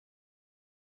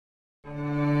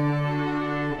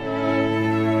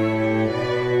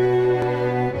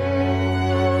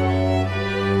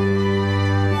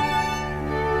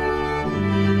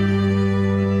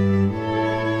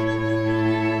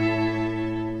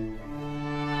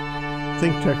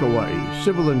ThinkTech Hawaii.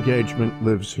 Civil engagement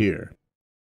lives here.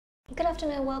 Good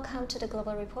afternoon, welcome to the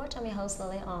Global Report. I'm your host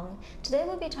Lily Ong. Today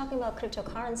we'll be talking about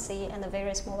cryptocurrency and the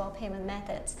various mobile payment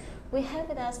methods. We have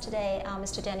with us today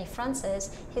Mr. Dannie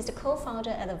Francis. He's the co-founder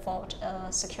at the Vault,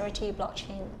 a security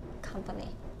blockchain company.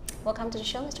 Welcome to the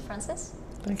show, Mr. Francis.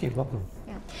 Thank you, welcome.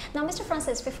 Yeah. Now, Mr.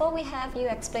 Francis, before we have you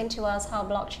explain to us how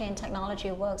blockchain technology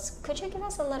works, could you give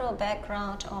us a little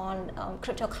background on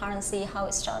cryptocurrency, how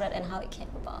it started and how it came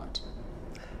about?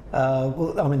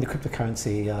 Well, I mean, the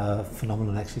cryptocurrency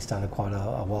phenomenon actually started quite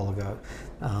a while ago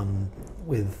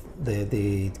with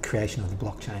the creation of the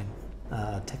blockchain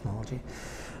technology,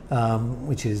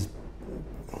 which is,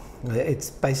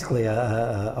 it's basically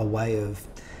a way of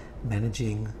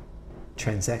managing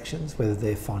transactions, whether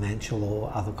they're financial or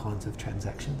other kinds of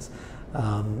transactions.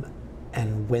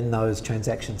 And when those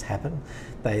transactions happen,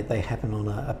 they happen on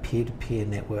a peer-to-peer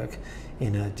network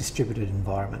in a distributed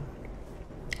environment.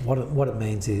 What it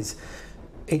means is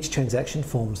each transaction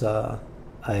forms a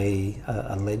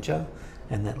ledger,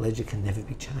 and that ledger can never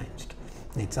be changed.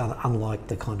 It's unlike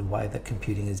the kind of way that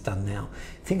computing is done now.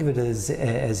 Think of it as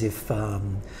if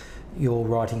you're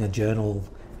writing a journal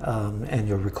and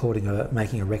you're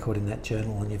making a record in that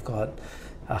journal, and you've got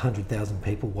 100,000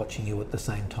 people watching you at the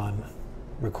same time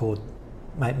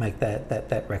make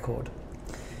that record.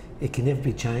 It can never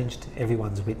be changed.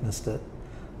 Everyone's witnessed it.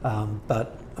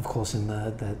 But of course, in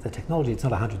the technology, it's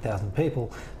not 100,000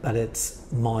 people, but it's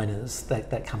miners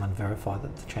that come and verify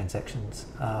that the transactions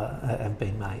have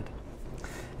been made.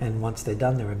 And once they're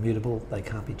done, they're immutable, they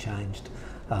can't be changed.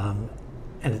 And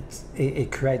it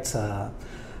creates a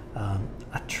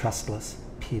trustless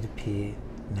peer-to-peer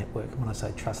network. When I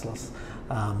say trustless,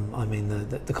 I mean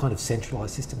the kind of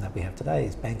centralised system that we have today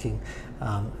is banking.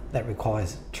 That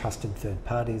requires trusted third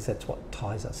parties. That's what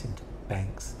ties us into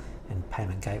banks and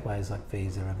payment gateways like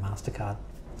Visa and MasterCard.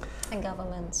 And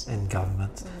governments.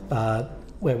 But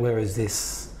whereas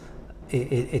this,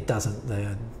 it doesn't.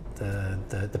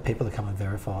 The people that come and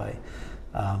verify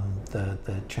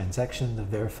the transaction, they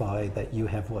verify that you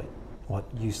have what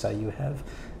you say you have,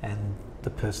 and the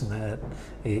person that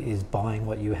is buying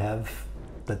what you have,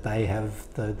 that they have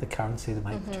the currency to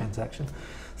make the transaction.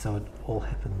 So it all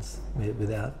happens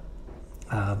without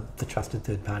the trusted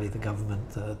third party, the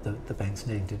government, the banks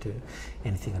needing to do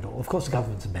anything at all. Of course, the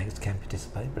governments and banks can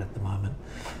participate, but at the moment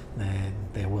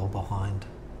they're well behind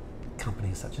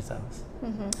companies such as ours.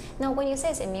 Now, when you say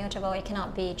it's immutable, it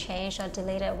cannot be changed or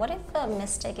deleted, what if a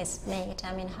mistake is made?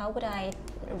 I mean, how would I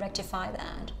rectify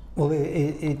that? Well,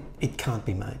 it can't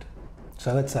be made.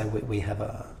 So let's say we have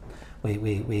an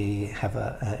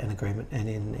agreement, and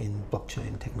in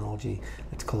blockchain technology,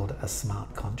 it's called a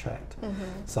smart contract.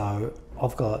 So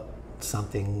I've got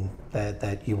something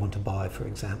that you want to buy, for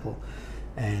example,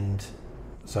 and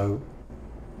so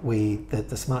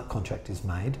the smart contract is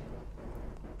made.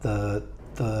 In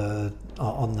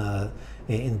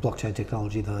blockchain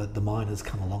technology, the miners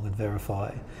come along and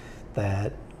verify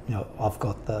that, you know, I've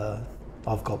got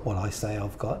what I say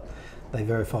I've got. They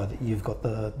verify that you've got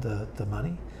the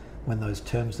money. When those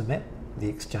terms are met, the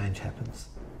exchange happens.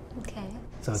 Okay.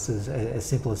 So it's as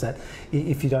simple as that.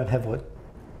 If you don't have what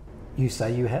you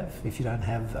say you have, if you don't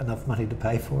have enough money to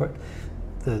pay for it,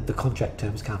 the contract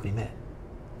terms can't be met,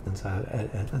 and so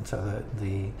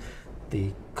the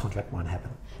contract won't happen.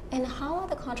 And how are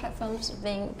the contract firms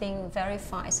being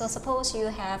verified? So suppose you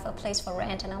have a place for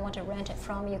rent and I want to rent it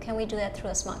from you. Can we do that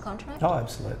through a smart contract? Oh,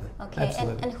 absolutely. Okay.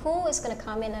 Absolutely. And who is going to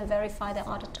come in and verify that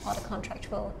all the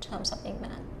contractual terms are being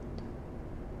met?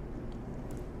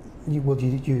 You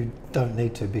don't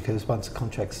need to, because once a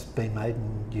contract's been made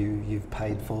and you've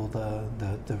paid for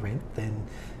the rent, then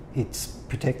it's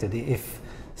protected. If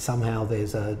somehow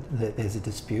there's a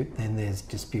dispute, then there's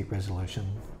dispute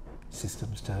resolution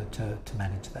systems to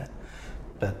manage that.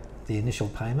 But the initial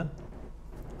payment,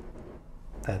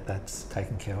 that's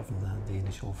taken care of in the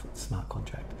initial smart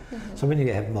contract. So when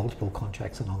you have multiple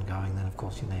contracts and ongoing, then of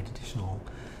course you need additional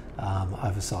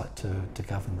oversight to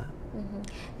govern that.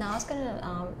 Now I was going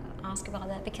to ask about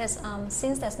that, because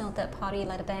since there's no third party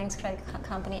like the banks, credit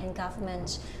company and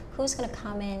government, who's going to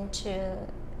come in to,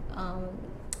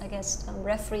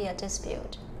 referee a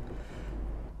dispute?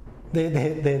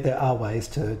 There are ways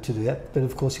to do that, but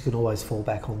of course you can always fall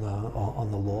back on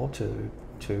the law to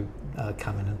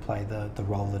come in and play the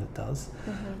role that it does,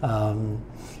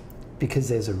 because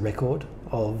there's a record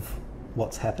of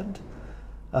what's happened.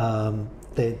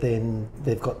 Then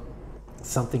they've got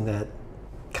something that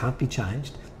can't be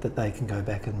changed that they can go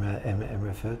back and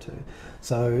refer to.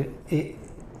 So it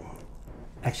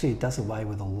does away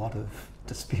with a lot of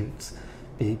disputes,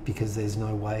 because there's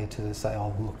no way to say,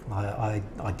 oh look, I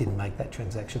didn't make that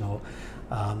transaction, or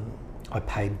I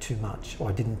paid too much, or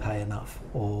I didn't pay enough,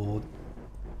 or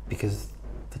because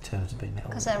the terms have been held.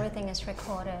 Because everything is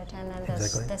recorded, and then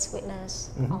there's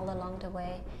witness all along the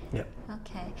way. Yep.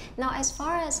 Okay. Now, as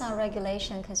far as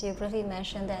regulation, because you briefly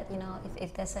mentioned that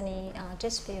if there's any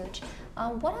dispute,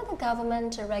 what are the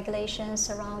government regulations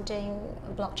surrounding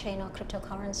blockchain or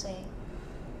cryptocurrency?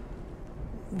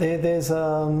 There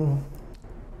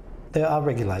are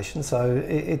regulations. So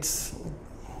it's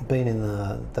been in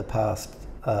the past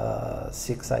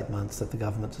 6-8 months that the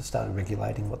governments have started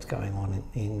regulating what's going on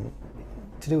in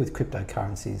to do with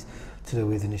cryptocurrencies, to do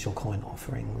with initial coin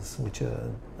offerings, which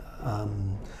are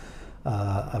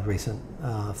a recent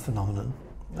phenomenon.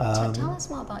 So tell us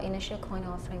more about initial coin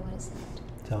offering. What is that?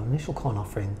 So initial coin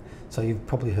offering, so you've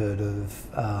probably heard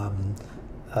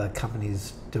of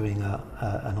companies doing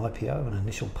an IPO, an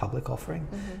initial public offering,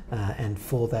 and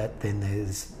for that then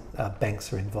there's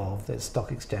banks are involved, there's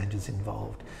stock exchanges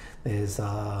involved, there's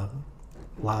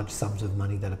large sums of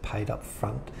money that are paid up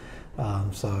front.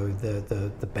 So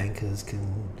the bankers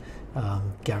can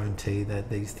guarantee that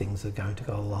these things are going to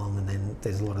go along, and then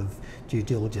there's a lot of due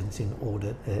diligence in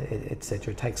audit,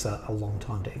 etc. It takes a long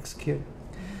time to execute.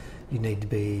 You need to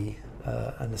be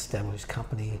an established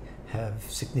company, have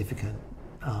significant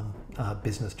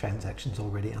business transactions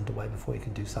already underway before you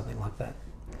can do something like that.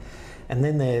 And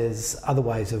then there's other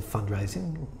ways of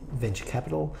fundraising, venture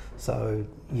capital. So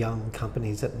young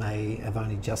companies that may have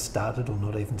only just started or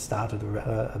not even started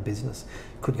a business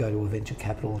could go to a venture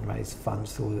capital and raise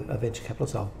funds through a venture capital.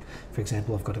 So, for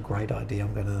example, I've got a great idea.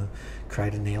 I'm going to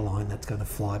create an airline that's going to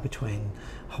fly between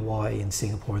Hawaii and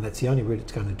Singapore, and that's the only route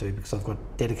it's going to do because I've got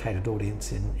a dedicated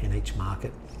audience in each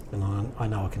market, and I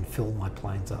know I can fill my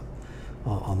planes up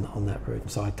on that route.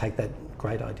 So I take that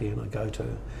great idea and I go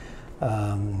to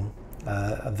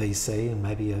a VC, and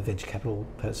maybe a venture capital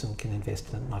person can invest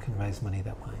in it and I can raise money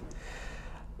that way.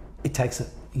 It takes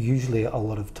usually a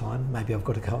lot of time. Maybe I've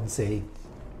got to go and see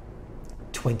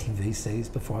 20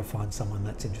 VCs before I find someone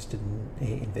that's interested in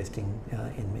investing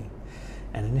in me.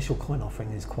 And initial coin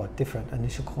offering is quite different.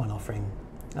 Initial coin offering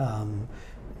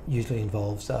usually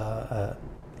involves a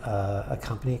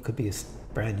company. It could be a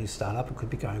brand new startup, it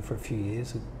could be going for a few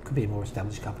years, it could be a more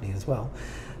established company as well.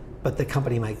 But the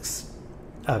company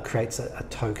creates a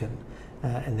token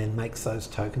and then makes those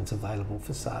tokens available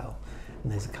for sale.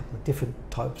 And there's a couple of different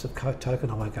types of token.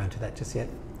 I won't go into that just yet.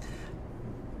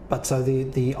 But so the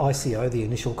ICO, the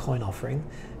initial coin offering,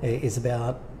 is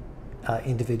about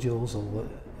individuals or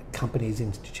companies,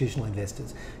 institutional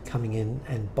investors coming in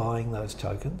and buying those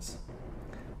tokens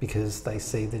because they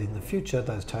see that in the future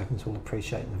those tokens will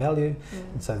appreciate in value,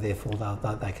 and so therefore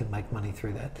they can make money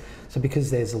through that. So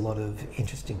because there's a lot of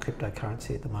interest in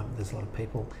cryptocurrency at the moment, there's a lot of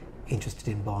people interested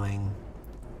in buying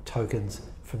tokens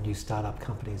from new startup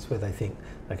companies where they think,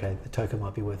 okay, the token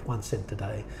might be worth 1 cent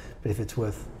today, but if it's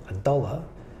worth $1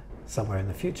 somewhere in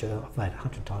the future, I've made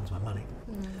 100 times my money.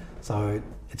 So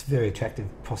it's a very attractive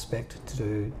prospect to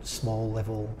do small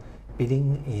level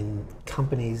bidding in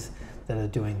companies that are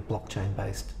doing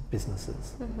blockchain-based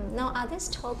businesses. Now, are these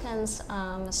tokens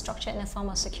structured in the form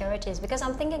of securities? Because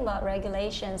I'm thinking about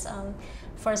regulations.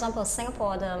 For example,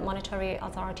 Singapore, the Monetary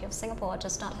Authority of Singapore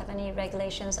does not have any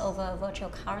regulations over virtual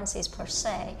currencies per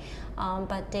se,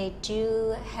 but they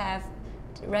do have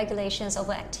regulations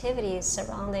over activities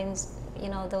surrounding,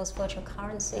 those virtual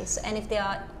currencies. And if they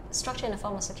are structured in the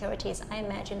form of securities, I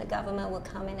imagine the government will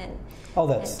come in and... Oh,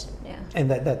 that's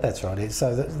right.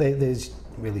 So there's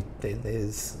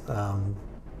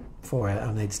for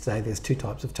our needs today, there's two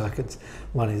types of tokens.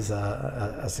 One is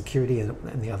a security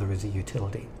and the other is a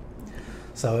utility.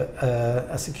 So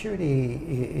a security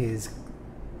is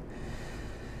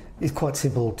quite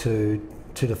simple to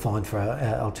define for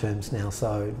our terms now.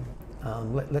 So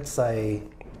let's say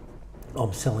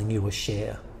I'm selling you a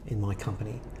share in my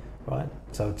company, right?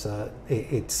 So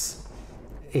it's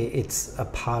a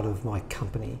part of my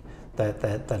company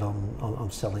that I'm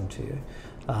selling to you.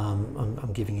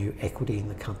 I'm giving you equity in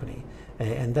the company,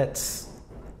 and that's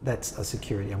a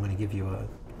security. I'm going to give you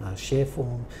a share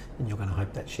form, and you're going to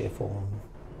hope that share form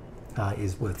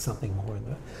is worth something more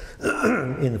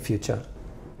in the future.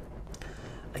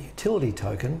 A utility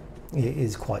token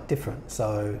is quite different.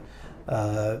 So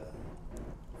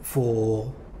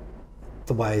for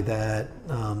the way that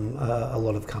a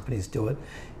lot of companies do it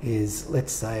is,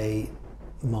 let's say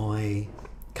my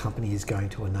company is going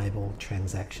to enable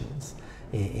transactions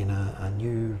in a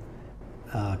new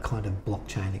kind of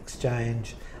blockchain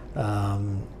exchange,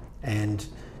 and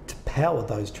to power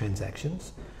those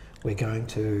transactions we're going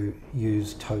to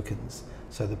use tokens.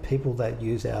 So the people that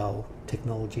use our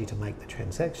technology to make the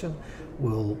transaction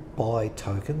will buy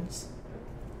tokens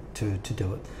to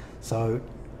do it. So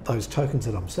those tokens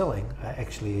that I'm selling are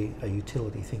actually a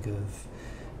utility. Think of,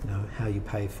 how you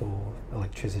pay for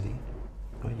electricity.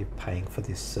 Right? You're paying for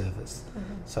this service.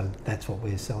 So that's what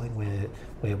we're selling.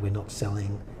 We're not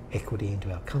selling equity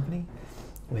into our company.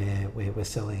 We're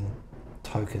selling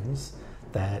tokens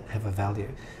that have a value,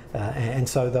 and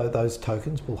so those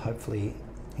tokens will hopefully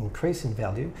increase in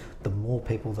value the more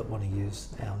people that want to use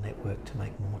our network to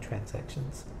make more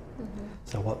transactions.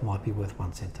 So what might be worth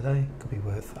 1 cent today could be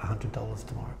worth $100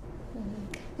 tomorrow.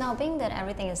 Now, being that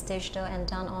everything is digital and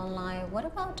done online, what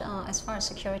about as far as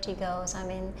security goes? I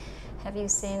mean, have you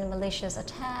seen malicious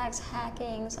attacks,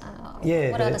 hackings?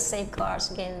 What are the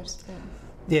safeguards against?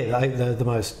 Yeah, the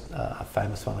most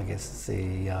famous one, I guess, is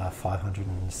the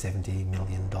 $570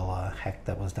 million hack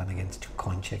that was done against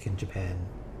CoinCheck in Japan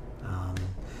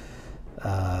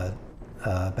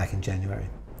back in January.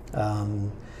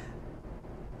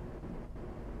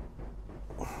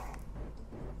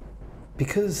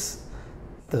 Because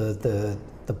the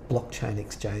blockchain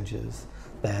exchanges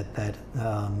that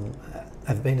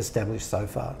have been established so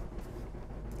far,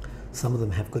 some of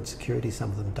them have good security,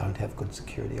 some of them don't have good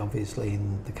security. Obviously,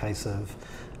 in the case of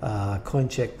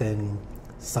CoinCheck, then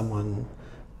someone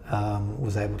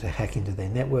was able to hack into their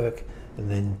network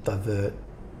and then divert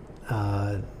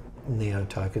Neo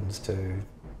tokens to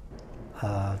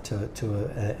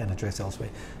an address elsewhere,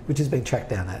 which has been tracked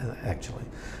down actually.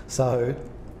 So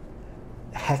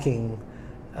hacking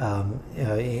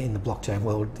in the blockchain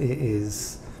world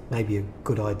is maybe a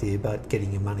good idea, but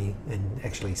getting your money and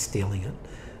actually stealing it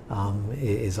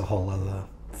is a whole other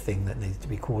thing that needs to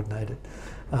be coordinated.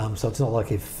 So it's not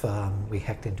like if we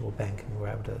hacked into a bank and were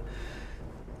able to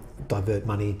divert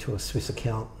money to a Swiss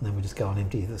account and then we just go and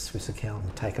empty the Swiss account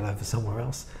and take it over somewhere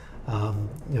else.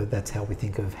 That's how we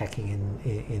think of hacking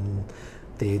in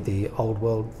the old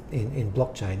world. In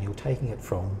blockchain, you're taking it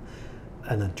from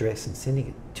an address and sending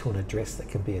it to an address that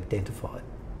can be identified.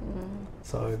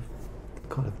 So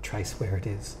kind of trace where it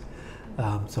is.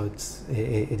 So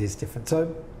it is different.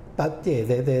 So, but yeah,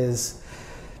 there's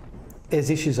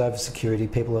issues over security.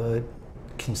 People are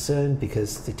concerned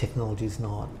because the technology is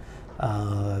not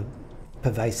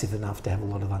pervasive enough to have a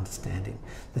lot of understanding.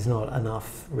 There's not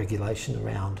enough regulation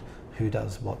around who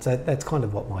does what. So that's kind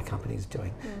of what my company is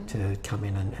doing, to come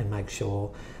in and make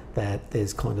sure that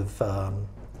there's kind of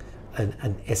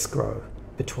an escrow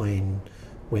between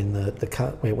when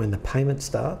the payment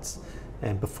starts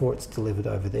and before it's delivered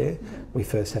over there. We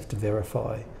first have to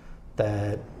verify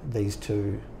that these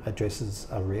two addresses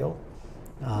are real,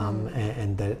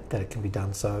 and that it can be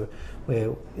done. So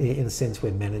we're, in a sense,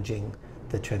 we're managing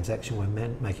the transaction. We're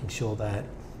making sure that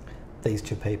these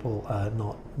two people are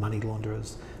not money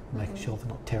launderers, making sure they're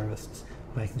not terrorists,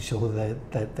 making sure that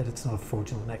it's not a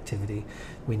fraudulent activity.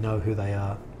 We know who they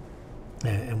are,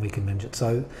 and we can manage it.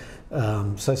 So,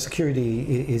 so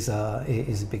security is a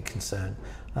big concern,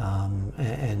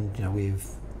 and we've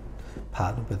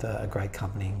partnered with a great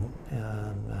company,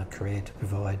 Korea, to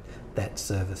provide that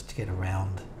service to get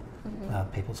around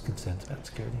people's concerns about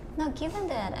security. Now, given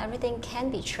that everything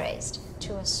can be traced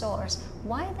to a source,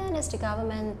 why then is the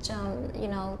government,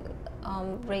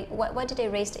 why did they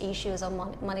raise the issues of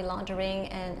money laundering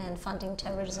and funding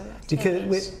terrorism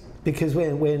activities? Because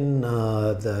when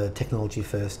the technology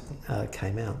first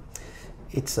came out,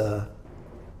 it's a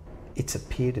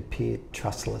peer-to-peer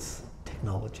trustless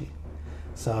technology.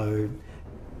 So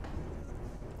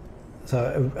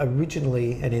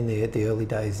originally, and in the early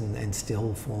days, and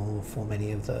still for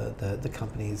many of the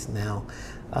companies now,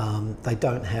 they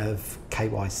don't have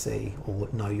KYC or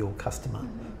know your customer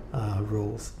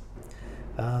rules.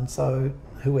 So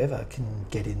whoever can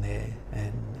get in there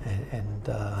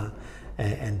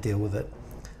and deal with it.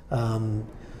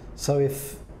 So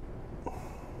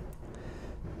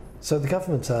the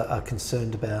governments are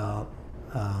concerned about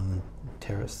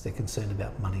terrorists. They're concerned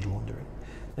about money laundering.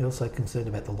 They're also concerned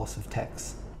about the loss of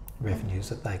tax revenues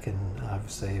that they can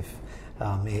receive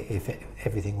if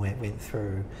everything went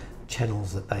through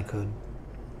channels that they could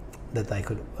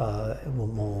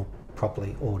more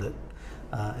properly audit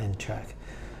and track.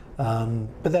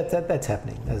 But that's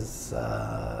happening. As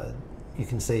you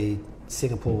can see,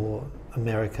 Singapore,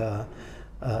 America,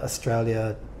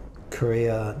 Australia,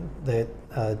 Korea,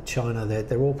 China,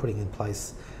 they're all putting in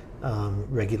place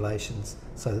regulations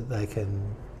so that they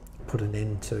can put an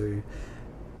end to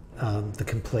the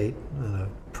complete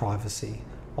privacy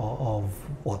of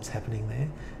what's happening there.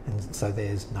 And so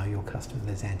there's know your customer,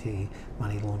 there's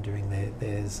anti-money laundering,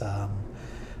 there's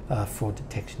fraud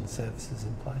detection services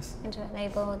in place. And to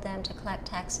enable them to collect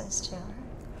taxes too.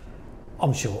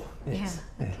 I'm sure. Yes.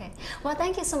 Yeah. Okay. Well,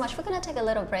 thank you so much. We're going to take a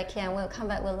little break here, and we'll come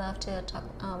back. We'd love to talk,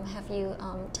 have you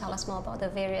tell us more about the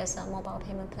various mobile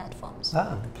payment platforms.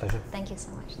 Pleasure. Thank you so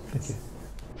much. Thank you.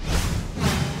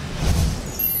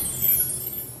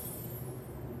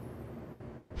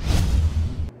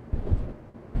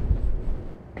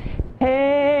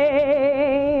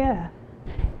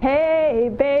 Hey,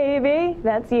 baby,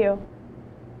 that's you.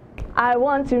 I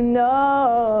want to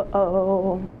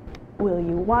know, will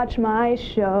you watch my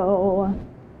show?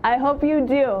 I hope you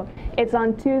do. It's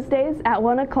on Tuesdays at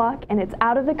 1 o'clock, and it's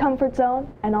Out of the Comfort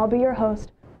Zone, and I'll be your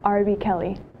host, R.B.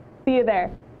 Kelly. See you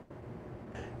there.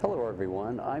 Hello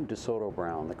everyone, I'm DeSoto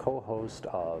Brown, the co-host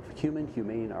of Human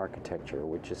Humane Architecture,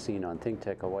 which is seen on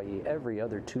ThinkTech Hawaii every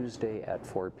other Tuesday at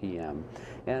 4 p.m.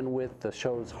 And with the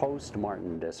show's host,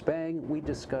 Martin Despang, we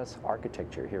discuss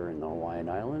architecture here in the Hawaiian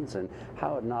Islands and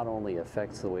how it not only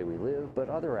affects the way we live, but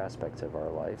other aspects of our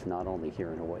life, not only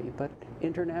here in Hawaii, but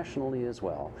internationally as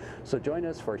well. So join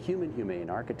us for Human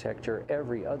Humane Architecture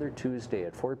every other Tuesday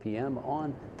at 4 p.m.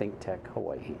 on ThinkTech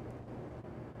Hawaii.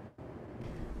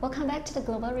 Welcome back to the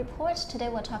Global Report. Today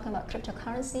we're talking about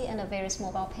cryptocurrency and the various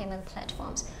mobile payment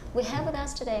platforms. We have with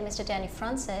us today Mr. Dannie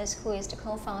Francis, who is the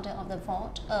co-founder of the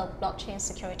Vault, a blockchain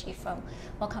security firm.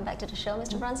 Welcome back to the show,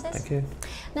 Mr. Francis. Thank you.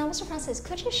 Now, Mr. Francis,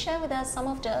 could you share with us some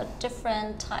of the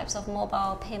different types of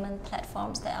mobile payment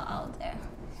platforms that are out there?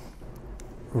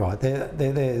 Right,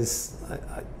 there's,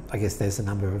 I guess there's a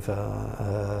number of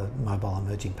mobile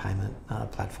emerging payment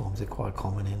platforms that are quite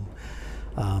common in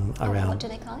around. What do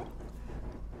they call it?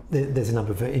 There's a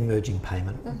number of emerging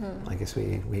payment, I guess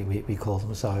we call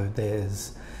them. So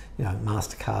there's,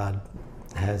 MasterCard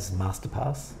has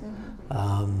MasterPass.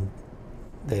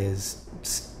 There's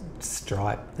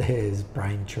Stripe, there's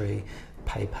Braintree,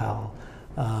 PayPal.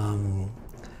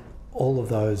 All of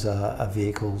those are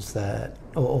vehicles that,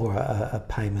 or are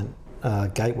payment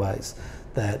gateways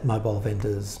that mobile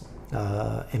vendors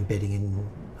are embedding in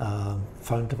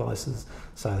phone devices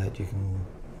so that you can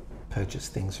purchase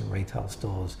things from retail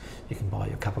stores. You can buy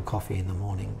your cup of coffee in the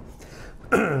morning.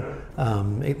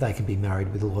 They can be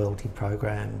married with loyalty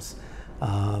programs,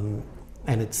 and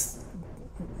it's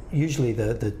usually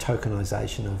the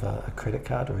tokenization of a credit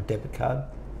card or a debit card.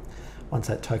 Once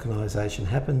that tokenization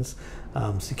happens,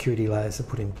 security layers are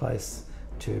put in place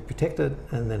to protect it,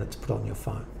 and then it's put on your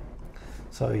phone.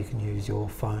 So you can use your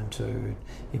phone to,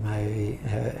 you may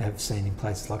have seen in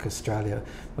places like Australia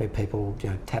where people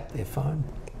tap their phone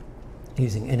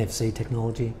using NFC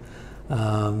technology,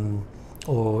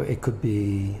 or it could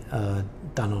be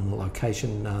done on a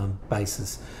location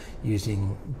basis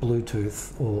using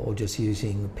Bluetooth, or just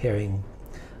using pairing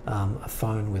a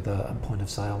phone with a point of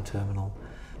sale terminal.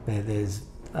 There's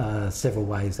several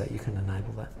ways that you can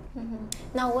enable that.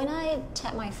 Now, when I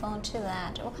tap my phone to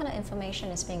that, what kind of information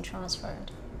is being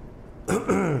transferred?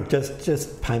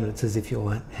 just payments, as if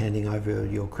you're handing over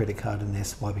your credit card and they're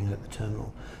swiping it at the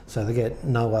terminal. So they get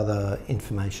no other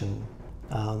information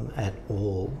at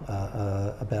all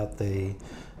about the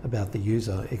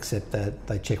user, except that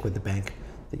they check with the bank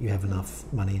that you have enough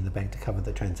money in the bank to cover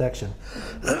the transaction.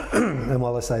 And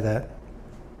while I say that,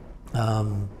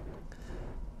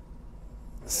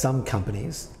 some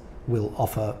companies will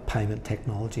offer payment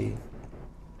technology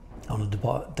on a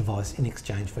device in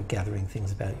exchange for gathering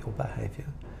things about your behaviour.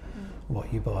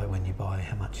 What you buy, when you buy,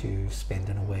 how much you spend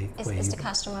in a week. Is the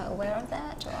customer aware of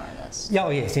that, or this? Yeah, oh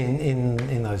yes,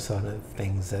 in those sort of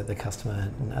things, the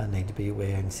customer need to be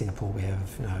aware. In Singapore, we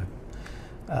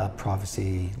have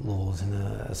privacy laws. In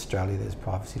Australia, there's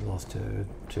privacy laws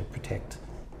to protect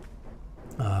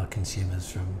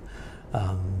consumers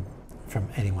from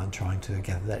anyone trying to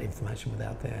gather that information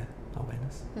without their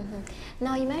awareness.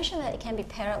 Now, you mentioned that it can be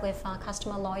paired up with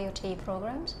customer loyalty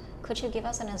programs. Could you give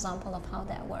us an example of how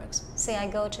that works? Say I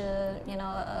go to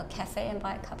a cafe and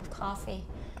buy a cup of coffee.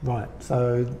 Right.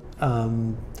 So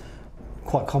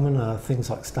quite common are things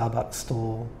like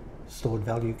Starbucks stored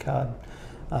value card.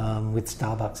 With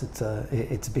Starbucks,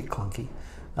 it's a bit clunky.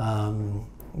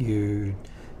 You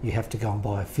have to go and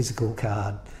buy a physical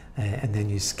card, and then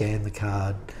you scan the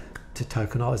card to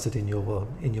tokenize it in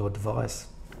your device.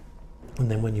 And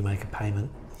then when you make a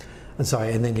payment,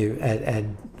 and then you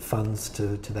add funds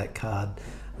to that card,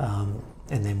 and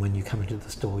then when you come into the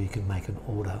store, you can make an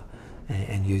order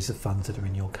and use the funds that are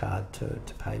in your card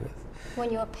to pay with.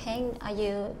 When you're paying, are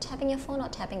you tapping your phone or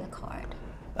tapping a card?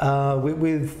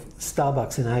 With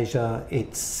Starbucks in Asia,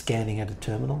 it's scanning at a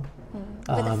terminal. With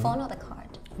the phone or the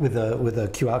card? With a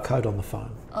QR code on the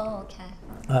phone. Oh, okay.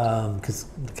 Because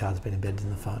the card's been embedded in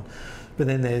the phone. But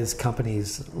then there's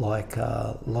companies like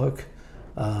Loke,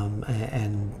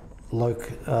 and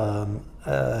Loke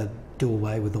do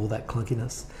away with all that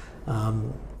clunkiness.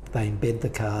 They embed the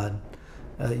card,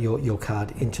 your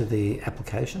card into the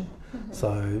application.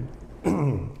 So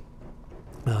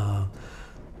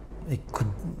it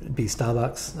could be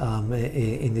Starbucks.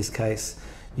 In this case,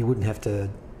 you wouldn't have to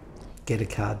get a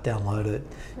card, download it.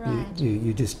 Right.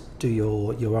 You just do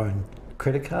your own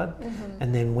credit card,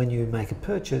 and then when you make a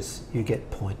purchase, you get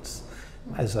points.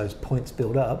 As those points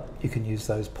build up, you can use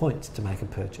those points to make a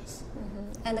purchase.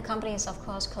 And the company is, of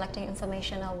course, collecting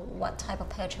information on what type of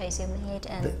purchase you made,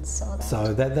 and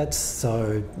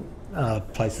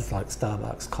places like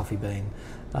Starbucks, Coffee Bean,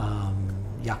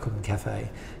 Yakun Cafe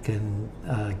can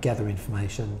gather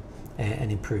information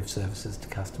and improve services to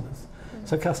customers.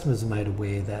 So customers are made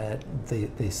aware that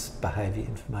this behaviour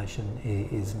information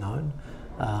is known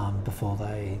before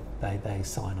they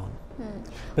sign on.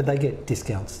 But they get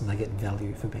discounts and they get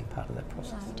value for being part of that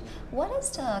process. Right. What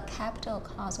is the capital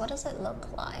cost? What does it look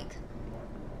like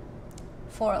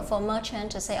for a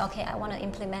merchant to say, okay, I want to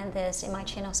implement this in my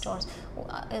chain of stores?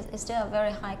 Is there a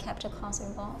very high capital cost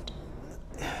involved?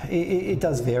 It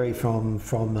does vary from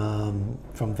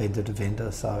vendor to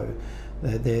vendor. So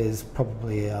there's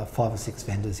probably 5 or 6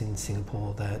 vendors in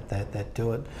Singapore that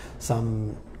do it.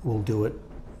 Some will do it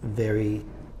very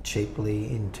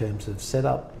cheaply in terms of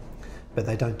setup, but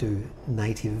they don't do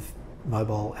native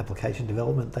mobile application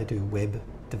development. They do web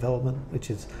development, which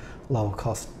is lower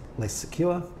cost, less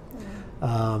secure.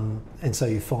 And so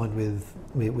you find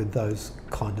with those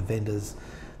kind of vendors,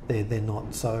 they're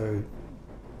not so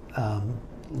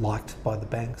liked by the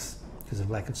banks because of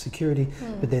lack of security.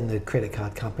 But then the credit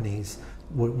card companies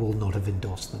will not have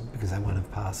endorsed them because they won't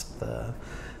have passed the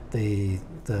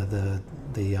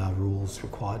rules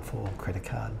required for credit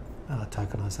card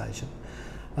tokenisation.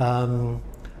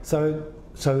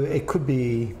 So it could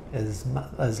be as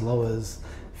low as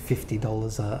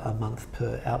 $50 a month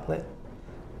per outlet.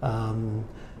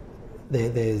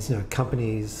 There's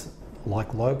companies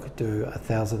like Loke do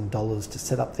 $1,000 to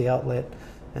set up the outlet,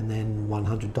 and then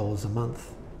 $100 a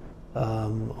month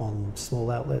on small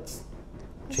outlets.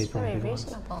 It's very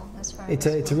reasonable.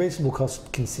 It's a reasonable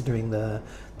cost considering the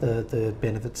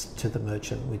benefits to the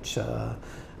merchant, which are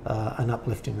an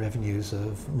uplift in revenues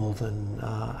of more than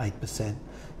 8%,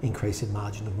 increase in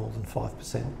margin of more than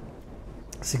 5%.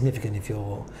 Significant if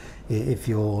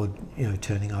you're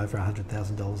turning over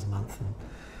 $100,000 a month, and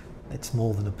it's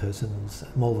more than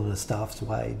a staff's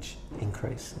wage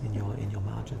increase in your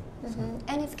margin.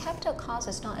 And if capital cost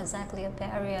is not exactly a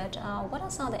barrier, what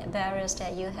are some of the barriers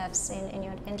that you have seen in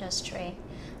your industry?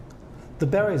 The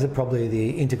barriers are probably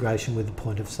the integration with the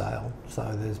point of sale.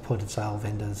 So there's point of sale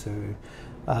vendors who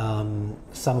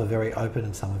some are very open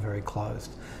and some are very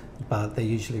closed, but they're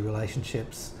usually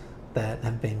relationships that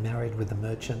have been married with the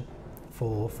merchant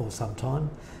for some time,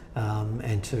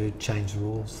 and to change the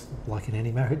rules, like in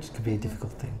any marriage, could be a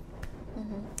difficult thing.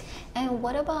 And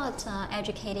what about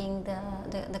educating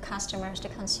the customers, the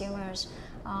consumers?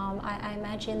 I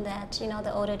imagine that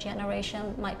the older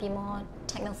generation might be more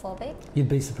technophobic. You'd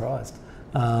be surprised.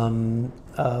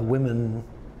 Women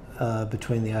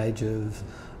between the age of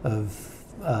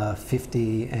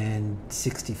 50 and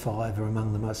 65 are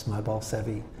among the most mobile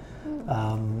savvy.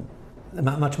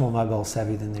 Much more mobile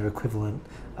savvy than their equivalent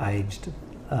aged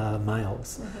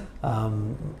males.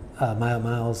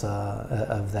 Males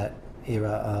of that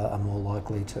era are more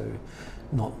likely to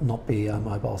not be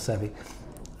mobile savvy.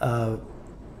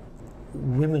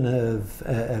 Women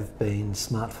have been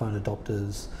smartphone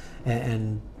adopters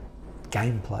and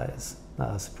game players,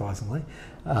 surprisingly.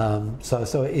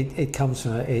 So it comes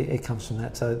from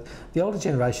that. So the older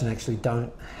generation actually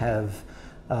don't have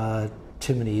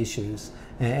too many issues,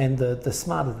 and the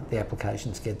smarter the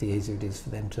applications get, the easier it is for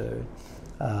them to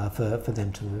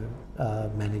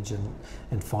manage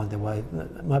and find their way.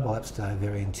 Mobile apps today are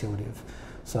very intuitive.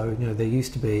 So there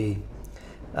used to be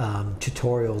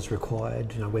tutorials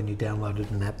required. When you downloaded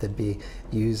an app, there'd be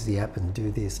use the app and do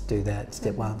this, do that.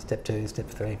 Step 1, step 2, step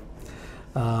 3.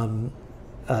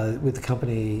 With the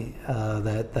company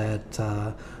that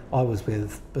I was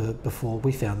with before,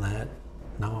 we found that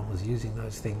no one was using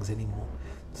those things anymore.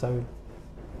 So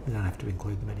we don't have to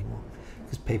include them anymore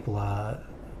because people are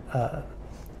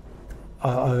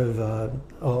over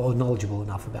or knowledgeable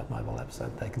enough about mobile apps so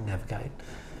they can navigate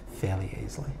fairly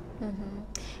easily.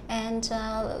 And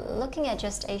looking at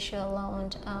just Asia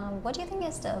alone, what do you think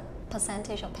is the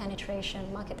percentage of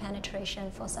penetration, market penetration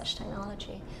for such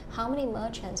technology? How many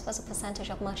merchants, what's the percentage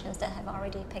of merchants that have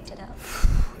already picked it up?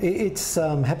 It's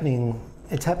happening.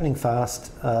 It's happening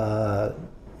fast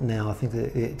now. I think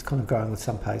that it's kind of growing with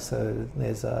some pace. So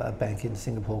there's a bank in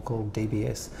Singapore called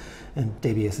DBS, and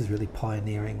DBS is really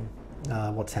pioneering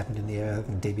what's happened in the area. I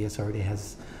think DBS already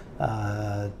has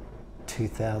 1.5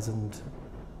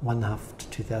 to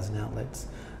 2,000 outlets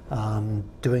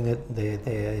doing it.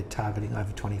 They're targeting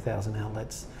over 20,000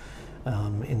 outlets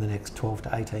in the next 12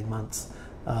 to 18 months.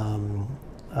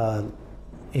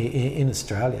 In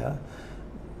Australia,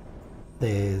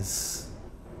 there's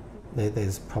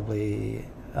probably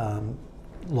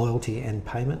loyalty and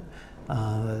payment.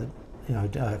 You know,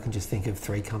 I can just think of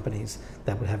 3 companies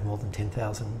that would have more than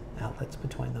 10,000 outlets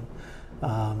between them.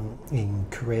 In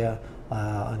Korea,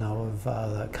 I know of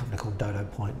a company called Dodo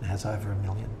Point and has over 1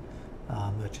 million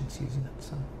merchants using it.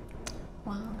 So.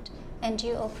 Wow. And do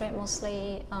you operate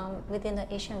mostly within the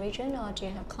Asian region, or do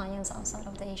you have clients outside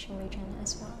of the Asian region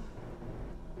as well?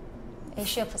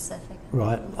 Asia Pacific.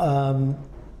 Right.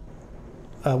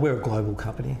 We're a global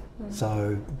company,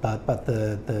 so but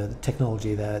the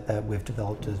technology that we've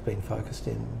developed has been focused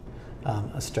in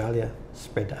Australia,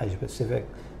 spread to Asia Pacific.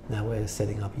 Now we're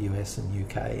setting up US and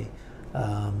UK.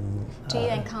 Do you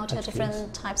encounter HQs.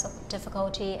 different types of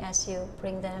difficulty as you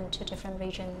bring them to different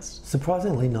regions?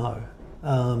 Surprisingly, no.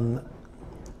 You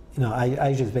know,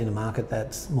 Asia's been a market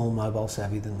that's more mobile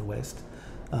savvy than the West,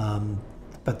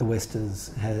 but the West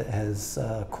has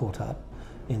caught up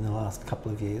in the last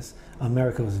couple of years.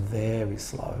 America was very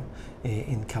slow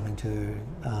in coming to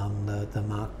the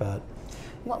mark, but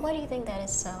Why do you think that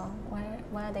is so?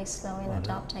 Why are they slow in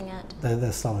adopting it?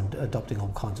 they're slow in adopting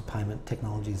all kinds of payment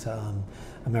technologies.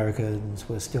 Americans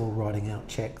were still writing out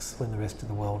checks when the rest of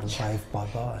the world was waved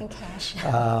bye-bye. In cash.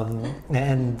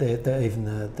 And even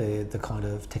the kind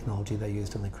of technology they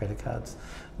used on their credit cards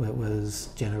was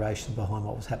generations behind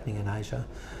what was happening in Asia.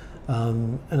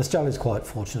 And Australia's quite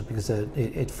fortunate because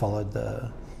it followed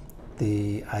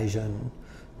the Asian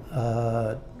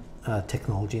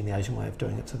technology and the Asian way of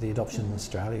doing it. So the adoption in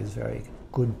Australia is very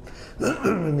good,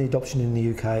 and the adoption in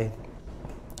the UK,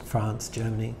 France,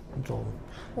 Germany, it's all.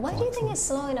 Why do you think it's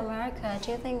slow in America?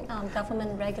 Do you think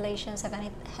government regulations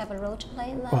have a role to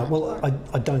play in that? Right, well,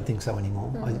 I don't think so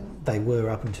anymore. They were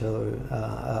up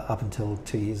until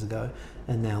 2 years ago,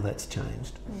 and now that's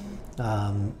changed.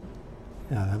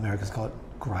 You know, America's got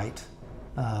great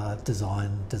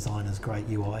designers, great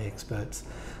UI experts.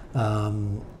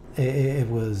 It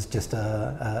was just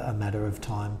a matter of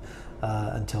time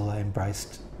until they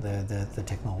embraced the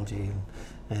technology,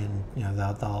 and you know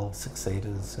they'll succeed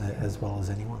as well as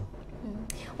anyone.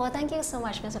 Well, thank you so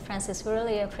much, Mr. Francis. We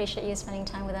really appreciate you spending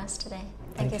time with us today.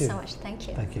 Thank you so much. Thank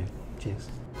you. Thank you. Cheers.